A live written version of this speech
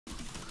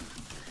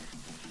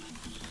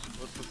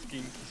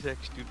kinky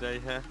sex do they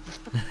have?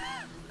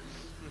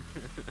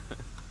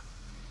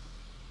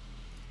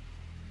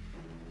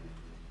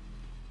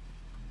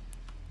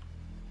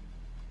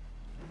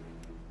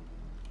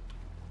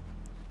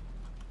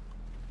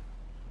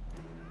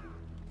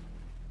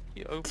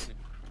 You open it.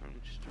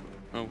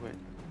 Oh wait.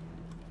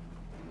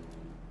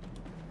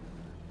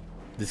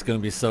 This is gonna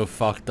be so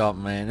fucked up,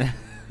 man.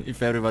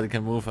 If everybody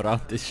can move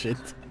around this shit.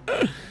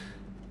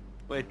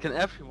 Wait, can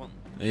everyone?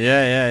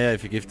 Yeah,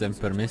 if you give them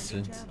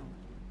permissions.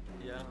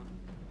 Yeah.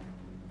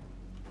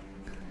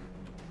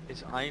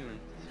 This island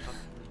is fucking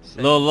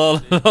insane.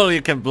 Lol,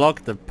 you can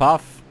block the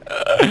path.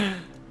 Oh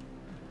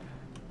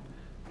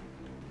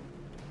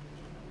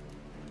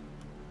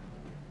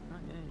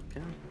yeah, you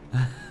can.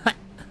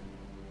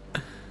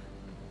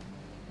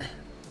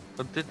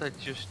 What did I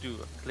just do?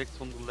 I clicked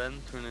on the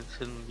lantern and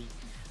suddenly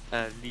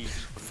leaves.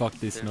 Fuck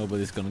this, there.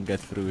 nobody's gonna get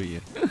through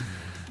here.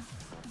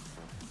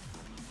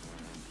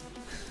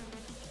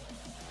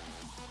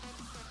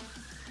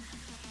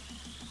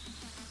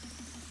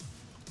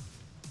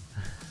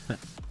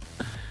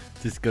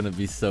 This is gonna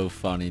be so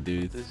funny,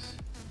 dude. This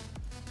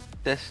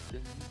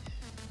destiny.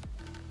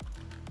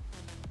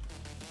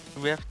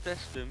 We have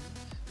destiny.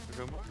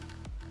 Remember?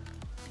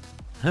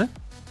 Huh?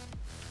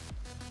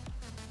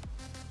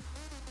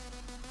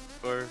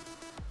 Or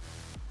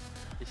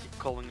is he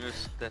calling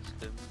us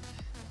destiny?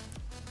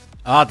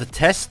 Ah, the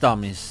test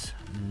dummies.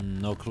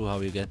 No clue how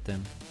you get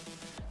them.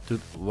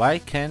 Dude, why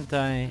can't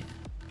I...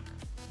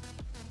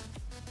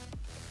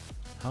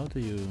 How do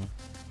you...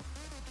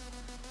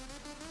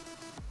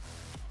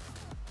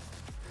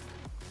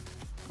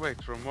 Wait,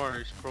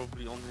 Romar is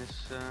probably on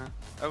his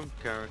own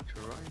character,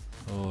 right?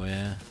 Oh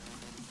yeah.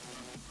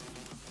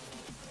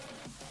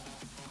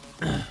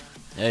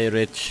 Hey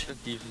Rich. I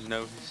don't even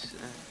know his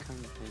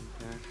content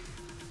there.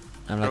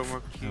 I'm like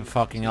I'm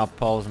fucking up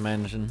Paul's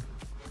mansion.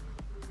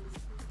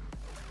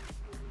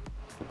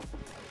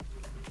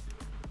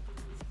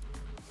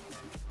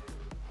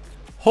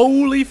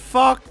 Holy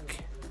fuck!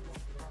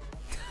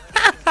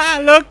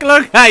 Look,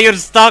 you're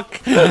stuck!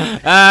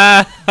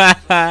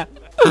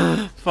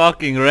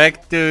 Fucking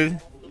wrecked, dude.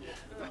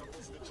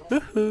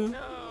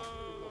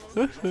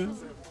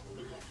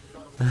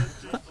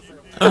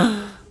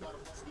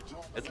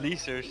 At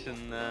least there's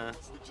an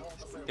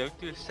go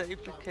to a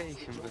safe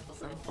location, but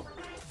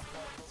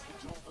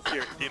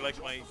Here, do you like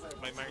my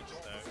mounts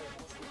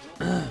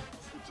now?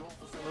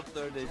 what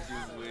are they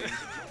doing?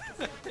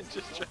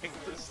 Just trying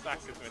to stack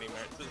as many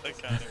mounts as I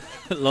can.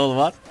 Lol,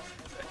 what?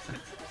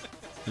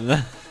 You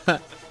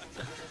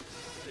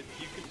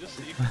can just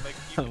you can, like,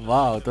 you can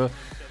Wow, each other,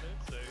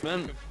 so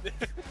Man,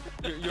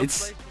 you're It's-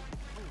 playing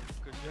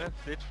because you have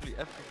literally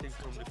everything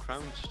from the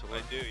crown store.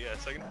 I do, yeah,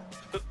 so I can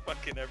put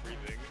fucking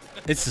everything.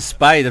 it's a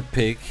spider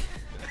pig.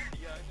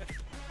 Yeah, I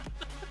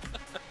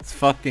know. It's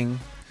fucking...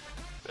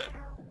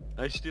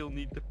 I still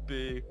need the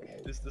pig.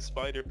 This is the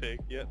spider pig,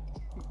 yep.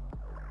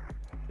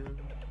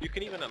 You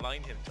can even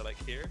align him to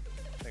like here.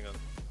 Hang on.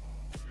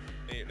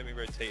 Let me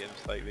rotate him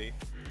slightly.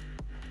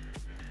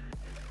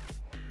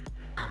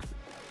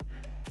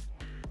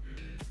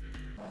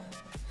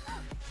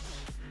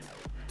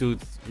 Dude,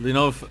 you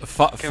know,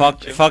 fuck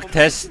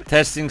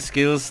testing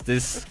skills.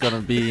 This is gonna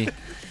be...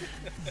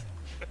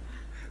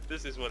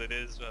 This is what it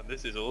is, man.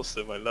 This is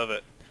awesome. I love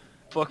it.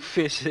 Fuck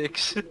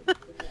physics.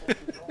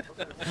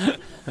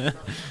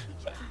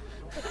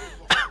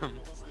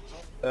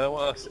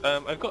 What else?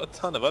 I've got a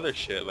ton of other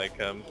shit. Like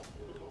have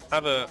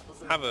a.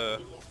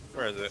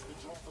 Where is it?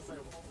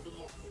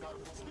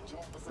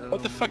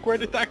 What the fuck? Where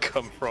did that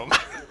come from?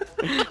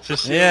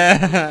 Yeah,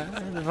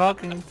 the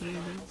fucking 3D.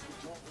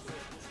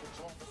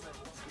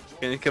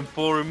 And you can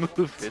pull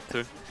remove it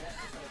or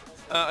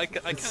I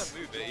can't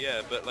move it,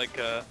 yeah, but like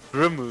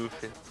remove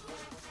it.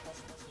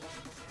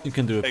 You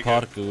can do a There you go.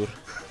 parkour.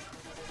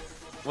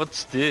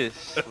 What's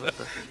this? What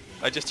the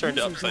I just turned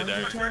it upside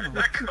down. Where did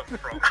that come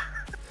from?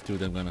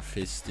 Dude, I'm gonna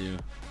fist you.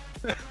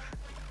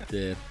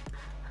 There.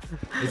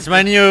 It's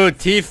my new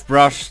teeth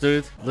brush,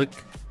 dude. Look,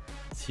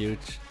 it's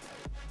huge.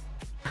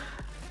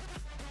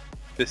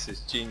 This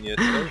is genius.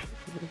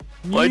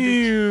 Why did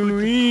you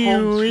put the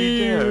palm tree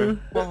there?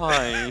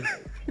 Why?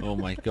 Oh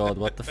my god,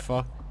 what the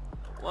fuck?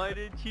 Why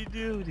did you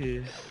do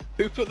this?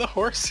 Who put the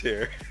horse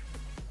here?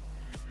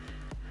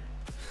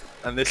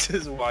 And this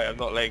is why I'm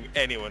not letting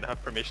anyone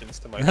have permissions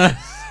to my house.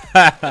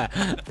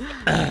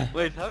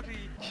 Wait, how do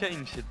you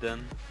change it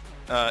then?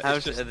 It's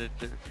How's just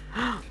editor?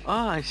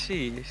 Ah, I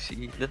see.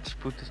 Let's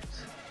put it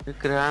the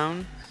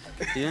ground.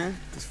 Yeah,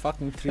 These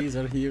fucking trees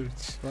are huge.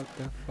 What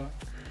the fuck?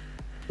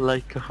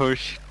 like a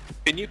horse.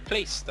 Can you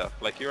place stuff,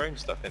 like your own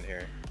stuff in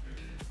here?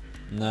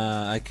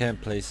 Nah, I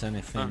can't place Oh,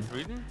 anything.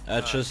 really?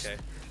 I just okay.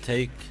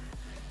 take...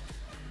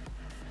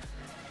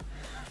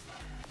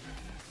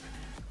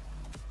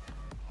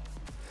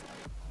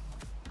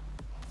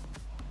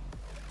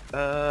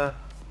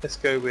 Let's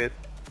go with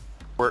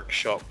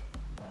workshop.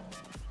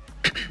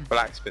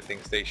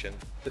 Blacksmithing station.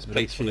 Just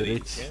place one of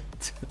these,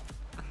 yeah?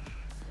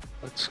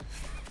 Let's...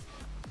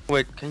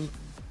 Wait, can you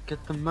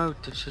get the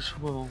motives as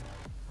well?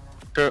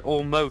 They're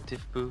all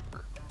motive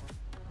book.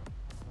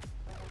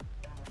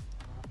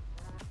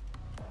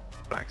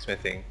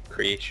 blacksmithing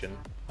creation.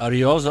 Are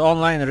you also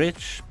online,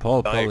 Rich?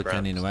 Paul probably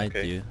can Diagrams, invite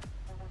okay. you.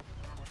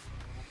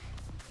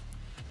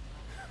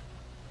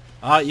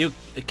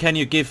 Can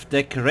you give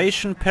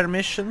decoration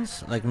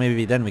permissions? Like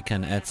maybe then we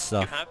can add You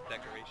stuff. have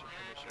decoration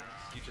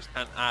permissions. You just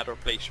can't add or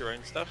place your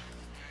own stuff.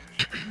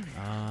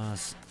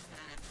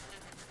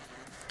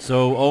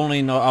 So only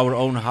in our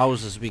own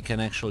houses we can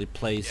actually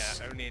place.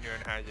 Yeah, only in your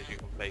own houses you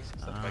can place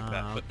and stuff like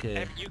that. But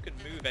okay. you can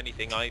move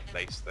anything I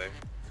placed though.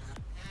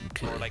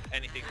 Okay. Or like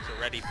anything that's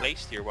already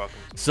placed, you're welcome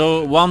to.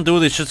 So one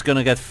dude is just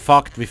gonna get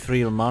fucked with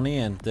real money,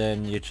 and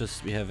then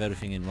we have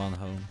everything in one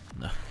home.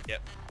 No.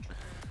 Yep.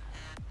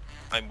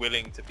 I'm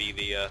willing to be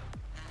the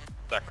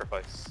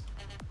sacrifice.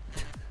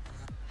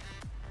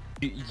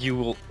 You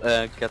will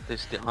get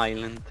this the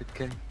island,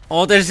 okay?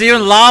 Oh, there's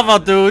even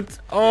lava, dude!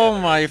 Oh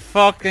my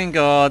fucking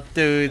god,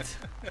 dude!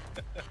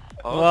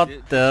 What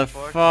the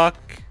fuck?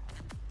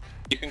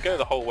 You can go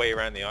the whole way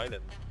around the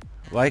island.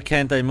 Why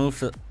can't I move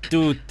the...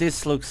 Dude,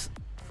 this looks...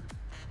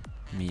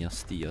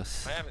 Mios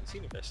Dios. I haven't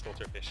seen a best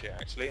slaughterfish yet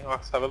actually, I'll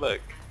have to have a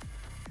look.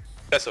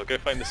 Cecil, go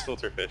find the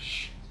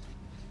slaughterfish.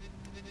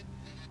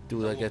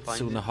 Dude, I will get find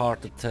soon it. a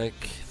heart attack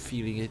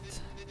feeling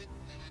it.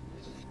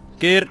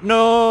 Gert,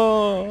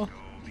 no!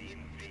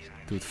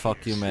 Dude,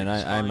 fuck you, man.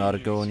 I'm fine,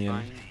 it's Argonian.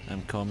 fine.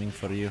 I'm coming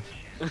for you.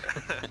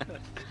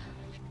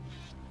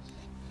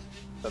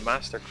 The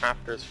Master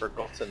Crafter's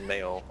Forgotten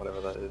Mail, whatever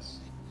that is.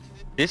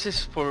 This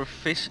is for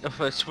fish of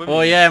a swimming.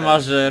 Oh yeah, event,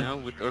 Master. you know,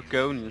 with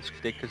Argonians,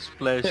 they can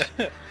splash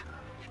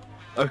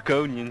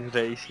Argonian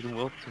race in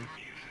water.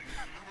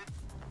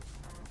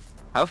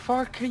 How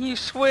far can you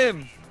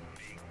swim?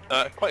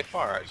 Quite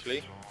far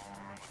actually.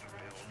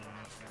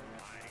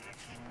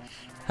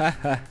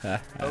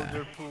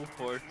 Over pool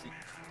 40.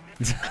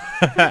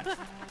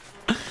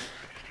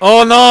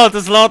 Oh no, the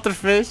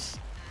slaughterfish!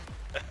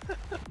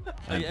 Oh,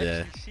 I'm you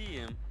dead. actually see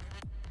him.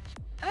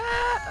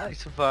 Ah, I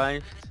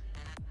survived.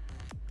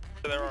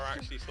 So there are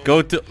actually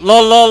Go to...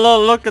 Lol, lol,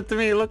 lol, look at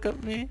me, look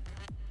at me.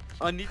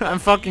 I need I'm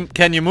to fucking...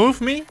 Can you move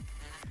me?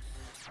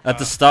 At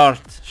the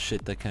start.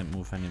 Shit, I can't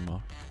move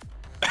anymore.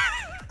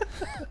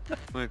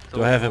 Wait,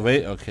 Do I have a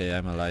way? Okay,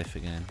 I'm alive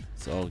again.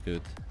 It's all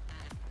good.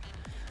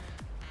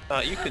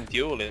 you can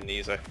duel in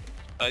these.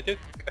 I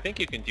think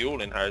you can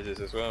duel in houses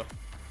as well.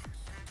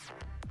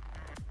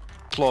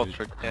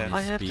 Slaughtered. Yeah.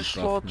 I have the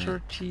Speak up, man.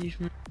 slaughter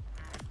achievement.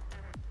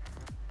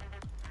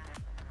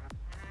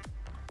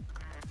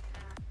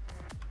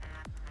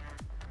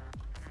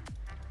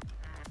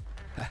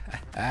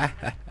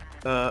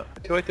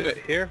 Do I do it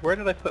here? Where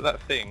did I put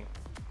that thing?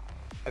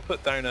 I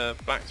put down a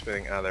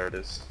blacksmithing. Ah, there it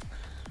is.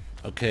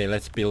 Okay,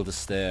 let's build a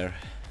stair.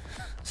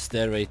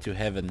 Stairway to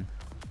heaven.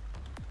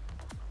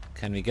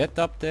 Can we get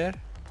up there?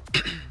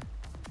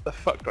 The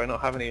fuck do I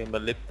not have any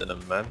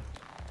molybdenum, man?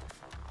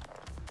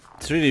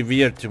 It's really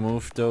weird to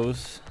move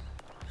those.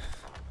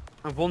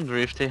 I wonder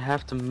if they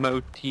have the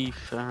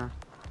motif,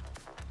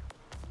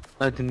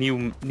 like the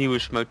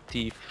newest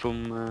motif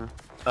from.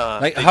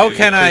 Like, they how do.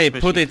 can I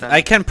Christmas put it? event.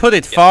 I can put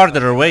it Yeah, farther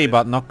that's away, it.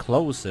 but not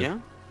closer. Yeah.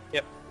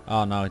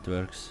 Oh, now it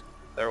works.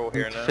 They're all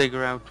here Need to now.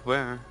 figure out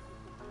where.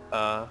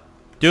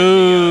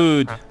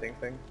 Dude! Crafting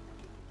thing.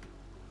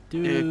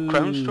 Dude!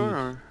 Crown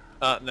store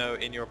or? No,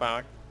 in your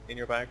bag. In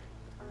your bag.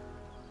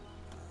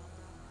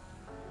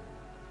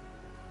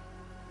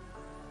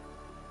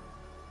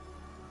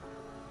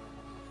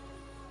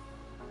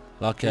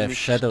 Lucky I have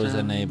Mixed, shadows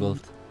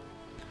enabled.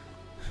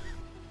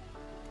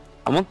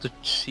 I want to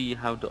see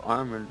how the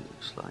armor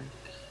looks like.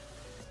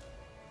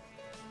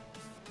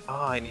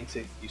 I need to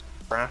use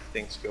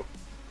crafting skill.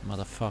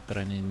 Motherfucker,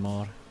 I need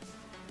more.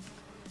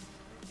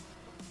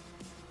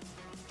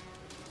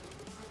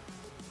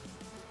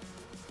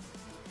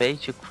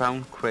 Page your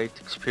crown crate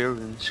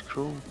experience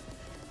scroll.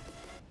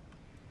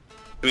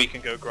 We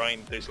can go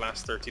grind those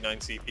last 39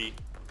 CP.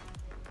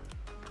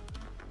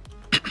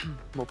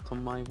 Not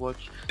on my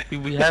watch. Do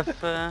we have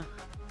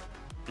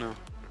no.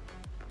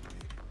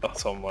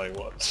 That's on my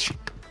watch.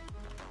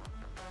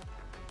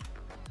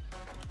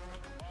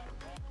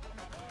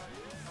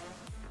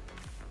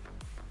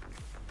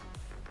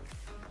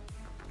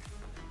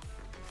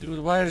 Dude,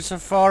 why are you so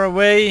far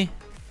away?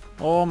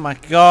 Oh my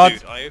god.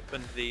 Dude, I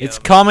opened the It's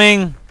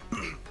coming!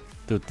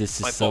 Dude, this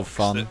is my so box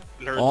fun.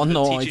 that Oh that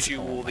no, teaches it's... you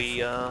oh all my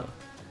the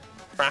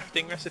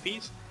crafting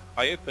recipes.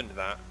 I opened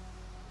that,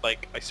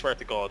 like, I swear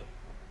to god,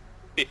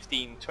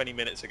 15-20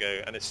 minutes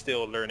ago, and it's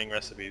still learning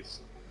recipes.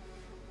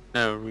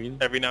 No, really?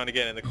 Every now and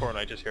again in the corner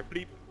I just hear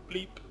bleep,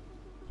 bleep.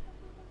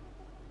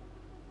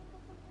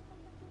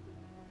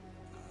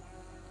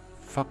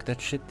 Fuck that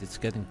shit, it's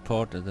getting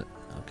ported.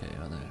 Okay,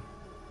 oh there.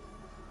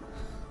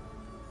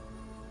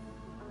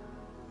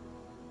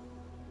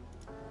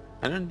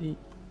 I don't need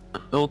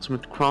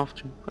ultimate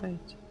crafting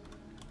plate.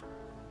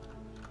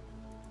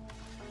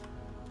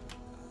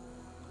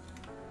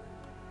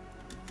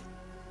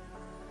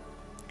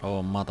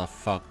 Oh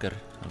motherfucker.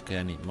 Okay,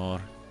 I need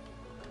more.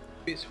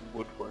 It's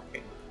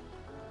woodworking.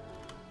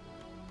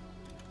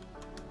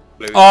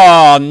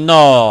 Oh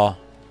no!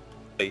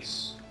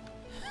 Place.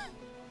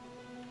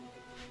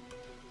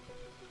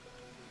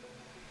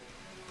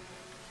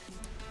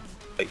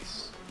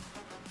 place.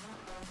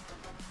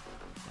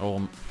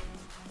 Oh.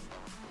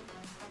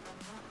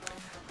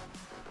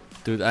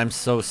 Dude, I'm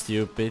so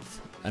stupid.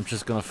 I'm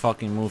just gonna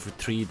fucking move a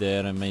tree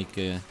there and make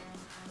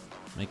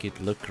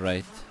it look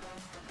right.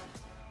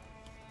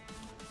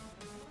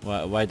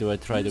 Why do I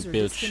try to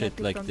build shit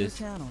like this?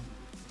 Can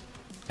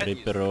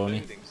use the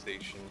Ripperoni. loading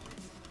station.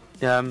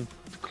 Yeah, I'm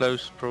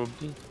close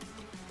probably.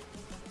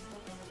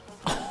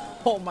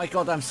 Oh my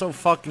god, I'm so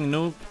fucking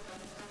noob.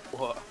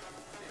 What?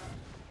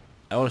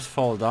 I always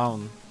fall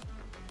down.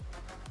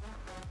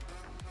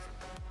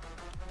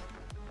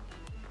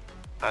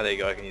 Ah, there you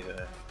go, I can use it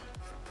now.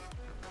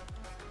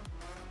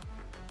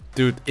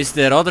 Dude, is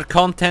there other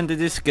content in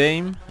this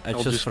game? I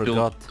I'll just build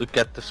forgot. to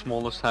get the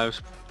smallest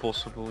house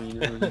possible, you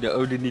know. You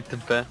only need the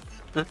bed.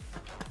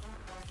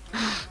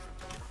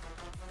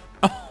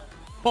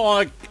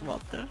 Oh,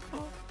 what the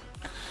fuck?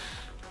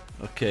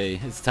 Okay,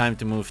 it's time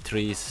to move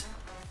trees.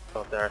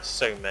 Oh, there are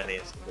so many,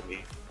 it's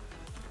unbelievable.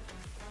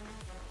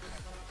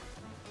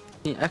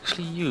 Can you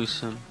actually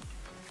use them?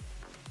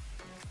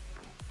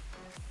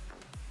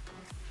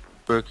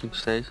 Working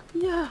stage?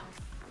 Yeah,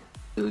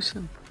 use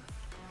them.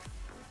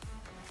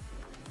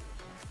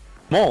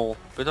 Small,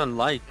 but I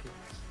like it.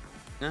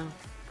 Yeah.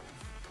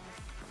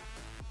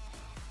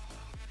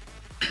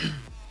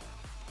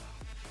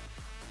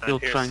 Still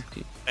trying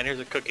to. And here's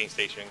a cooking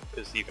station,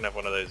 because you can have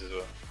one of those as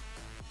well.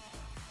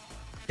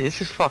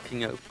 This is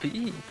fucking OP.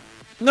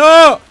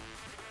 No!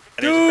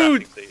 And here's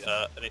Dude!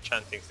 an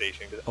enchanting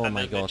station. Oh and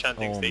my then god, an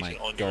enchanting oh station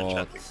my on your god.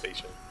 enchanting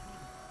station.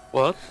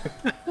 What?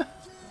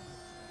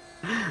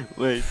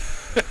 Wait.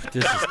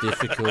 This is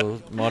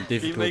difficult, more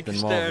difficult make than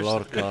stairs. more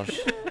Lorcash.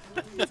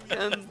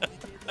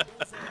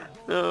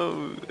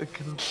 No, I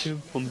cannot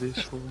jump on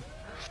this one.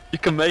 You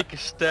can make a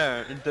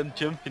stair and then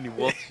jump in the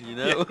water, you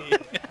know?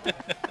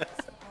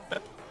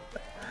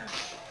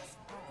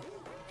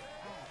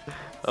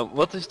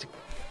 What is the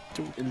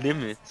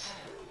limit?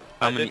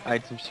 How many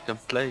items you can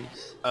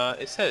place?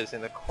 It says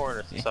in the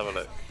corner, let's have a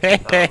look.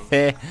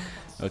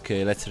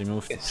 Okay, let's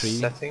remove the It's tree.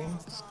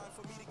 settings.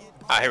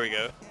 Ah, here we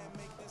go.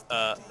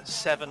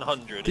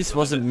 700. This is the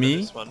wasn't limit for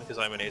me. This one, because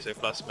I'm an ESO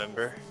Plus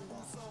member.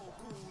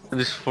 And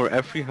is for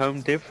every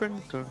home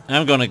different, or?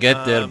 I'm gonna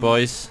get there,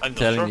 boys. I'm I'm not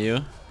telling sure. you.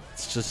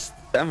 It's just...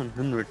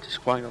 700 is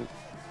quite a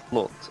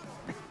lot.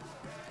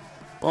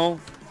 Well...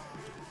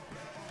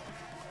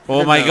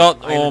 Oh my god,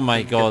 oh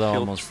my god, I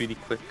almost. really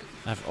quick.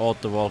 I've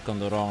auto walk on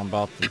the wrong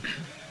button.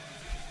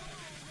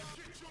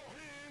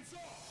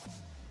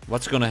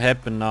 What's gonna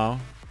happen now?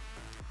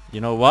 You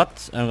know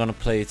what? I'm gonna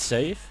play it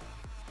safe.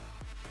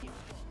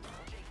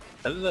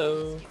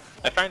 Hello.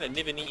 I found a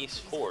Nibonese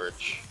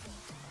forge.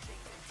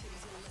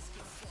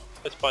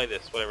 Let's buy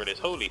this, whatever it is.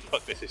 Holy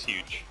fuck, this is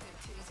huge.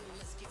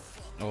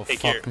 Oh Hey,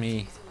 fuck here.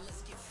 me.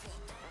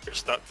 You're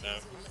stuck now.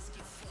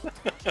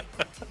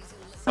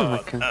 Oh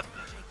my god.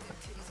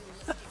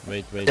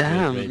 Wait,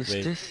 Damn, wait, is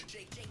wait. this...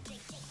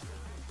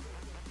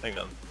 Hang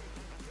on.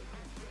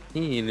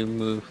 Need to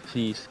move,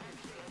 please.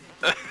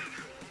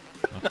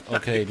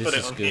 Okay, Put this it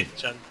is on the good.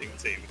 enchanting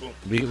table.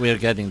 We're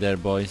getting there,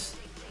 boys.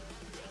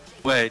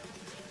 Wait.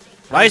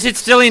 Why is it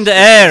still in the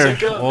air?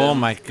 So go Oh then.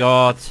 my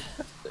god.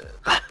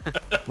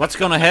 What's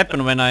gonna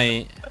happen when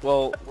I...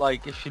 Well,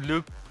 like, if you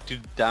look to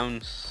the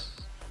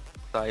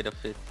downside of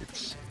it,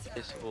 it's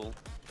visible.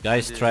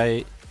 Guys,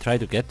 Yeah. try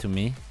to get to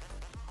me.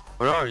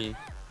 Where are you?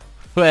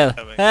 Well,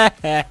 Coming.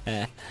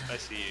 I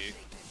see you.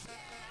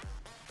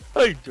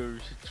 Hey,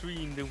 there's a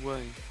tree in the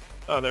way.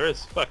 Oh, there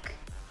is. Fuck.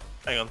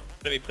 Hang on.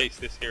 Let me place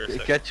this here a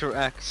sec. Get your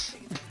axe.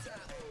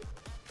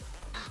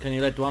 can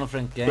you let one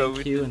friend Throw gank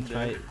it you in and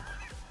there. try...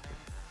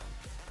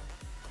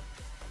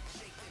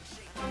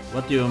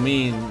 What do you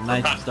mean,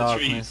 Night past of the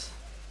Darkness?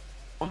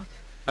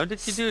 How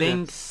did you do that?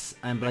 Stinks,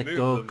 I'm Black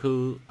Remove them.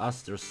 Goku,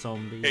 Aster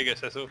Zombie. Here you go,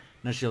 Cecil.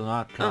 National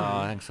Naka,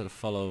 Oh. thanks for the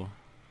follow.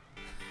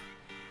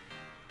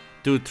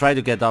 Dude, try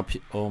to get up.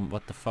 Oh,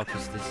 what the fuck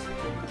is this?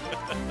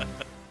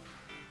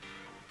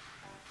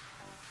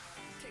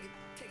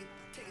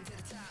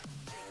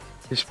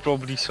 There's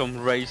probably some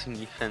racing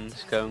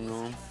events going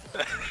on.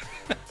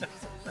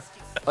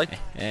 Like,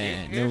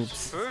 here's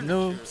Noobs, furniture.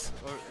 noobs.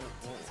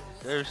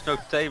 There's no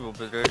table,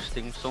 but there's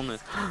things on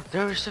it.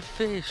 There is a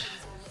fish!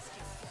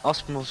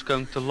 Aspen's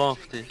going to love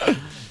this.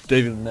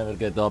 They will never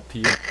get up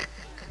here.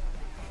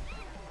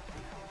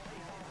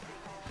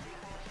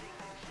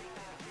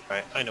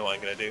 Right, I know what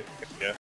I'm gonna do. Here we go.